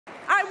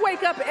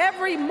wake up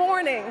every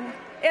morning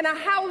in a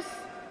house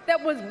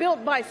that was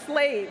built by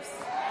slaves.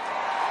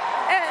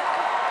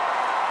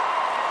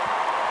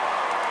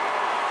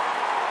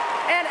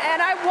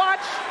 And I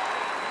watch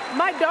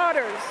my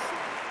daughters,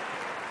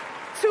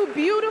 two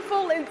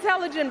beautiful,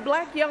 intelligent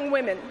black young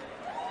women,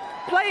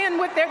 playing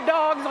with their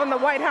dogs on the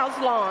White House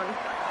lawn.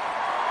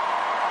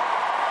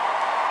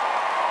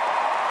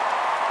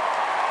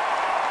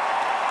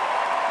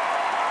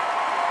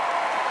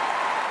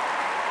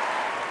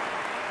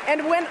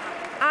 And when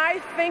I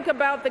think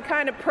about the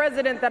kind of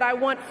president that I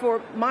want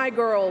for my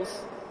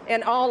girls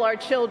and all our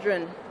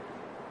children,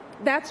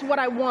 that's what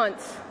I want.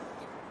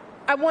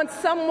 I want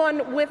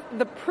someone with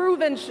the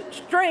proven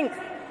strength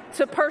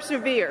to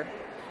persevere,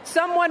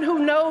 someone who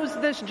knows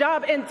this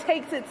job and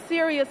takes it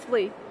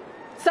seriously,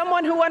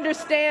 someone who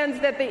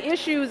understands that the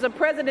issues a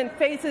president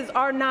faces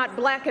are not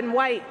black and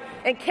white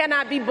and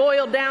cannot be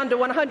boiled down to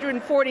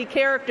 140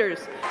 characters.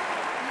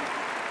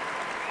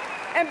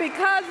 And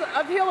because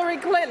of Hillary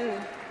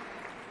Clinton,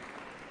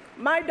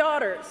 my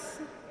daughters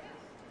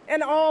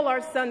and all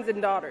our sons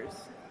and daughters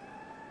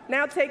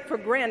now take for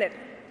granted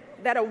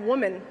that a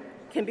woman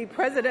can be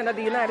president of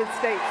the United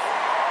States.